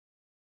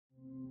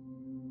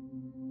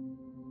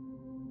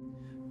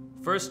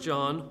1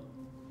 John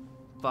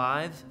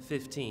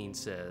 5:15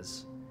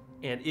 says,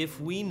 "And if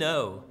we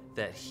know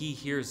that he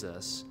hears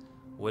us,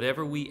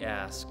 whatever we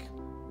ask,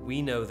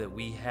 we know that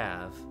we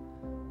have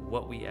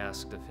what we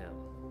asked of him."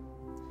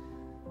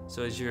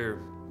 So as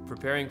you're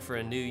preparing for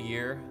a new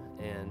year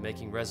and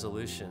making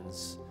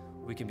resolutions,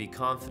 we can be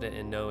confident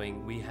in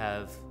knowing we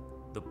have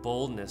the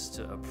boldness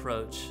to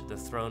approach the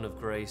throne of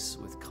grace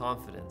with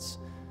confidence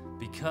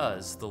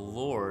because the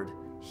Lord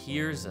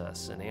hears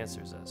us and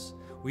answers us.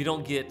 We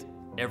don't get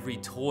every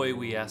toy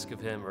we ask of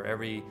him or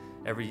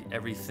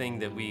everything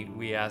that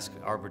we ask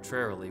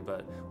arbitrarily,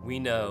 but we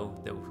know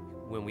that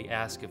when we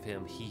ask of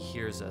him, he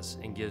hears us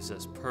and gives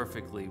us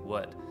perfectly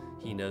what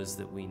he knows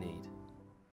that we need.